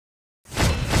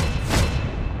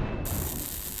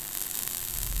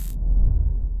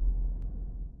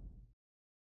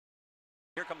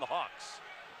Here come the Hawks.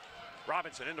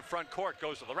 Robinson into front court,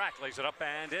 goes to the rack, lays it up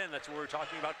and in. That's what we're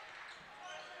talking about.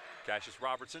 Cassius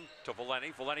Robertson to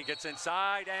Valenti. Valenti gets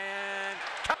inside and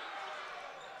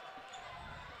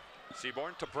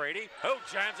Seaborn to Brady, who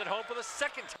jams it home for the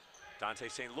second time. Dante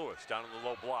St. Louis down in the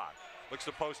low block. Looks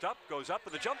to post up, goes up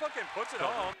with the jump hook and puts it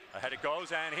home. Ahead it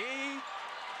goes, and he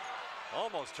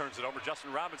almost turns it over.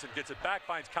 Justin Robinson gets it back,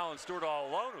 finds Colin Stewart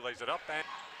all alone, who lays it up. And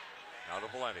now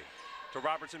to Valenti. To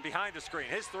Robertson behind the screen.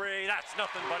 His three, that's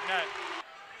nothing but net.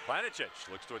 Planicic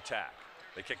looks to attack.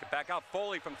 They kick it back out.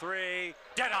 Foley from three.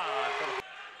 Dead on.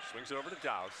 Swings it over to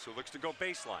Dowse, who looks to go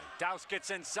baseline. Dowse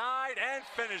gets inside and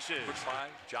finishes. By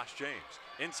Josh James.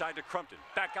 Inside to Crumpton.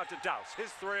 Back out to Dowse.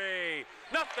 His three.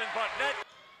 Nothing but net.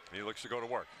 And he looks to go to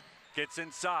work. Gets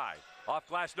inside. Off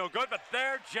glass, no good, but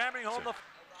they're jamming home the...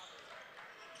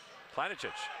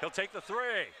 Planicic. He'll take the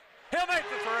three. He'll make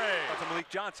the three. That's Malik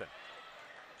Johnson.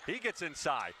 He gets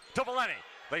inside to Valenti.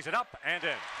 Lays it up and in.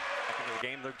 Back into the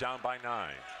game, they're down by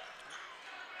 9.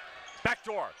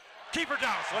 Backdoor. Keeper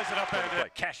Dowse lays it up and in.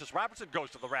 Cassius Robertson goes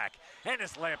to the rack, and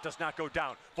his layup does not go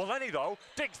down. Valenti, though,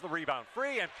 digs the rebound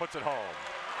free and puts it home.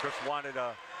 Chris wanted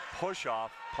a push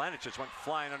off. Planicic went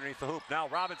flying underneath the hoop. Now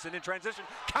Robinson in transition.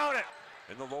 Count it!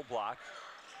 In the low block.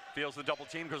 Feels the double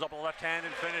team, goes up on the left hand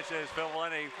and finishes. Phil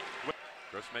Valenti.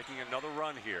 Chris making another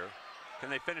run here. Can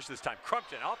they finish this time?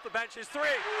 Crumpton off the bench, his three.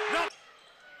 No!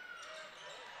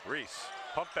 Reese,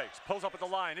 pump fakes, pulls up at the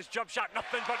line. His jump shot,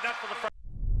 nothing but net for the front.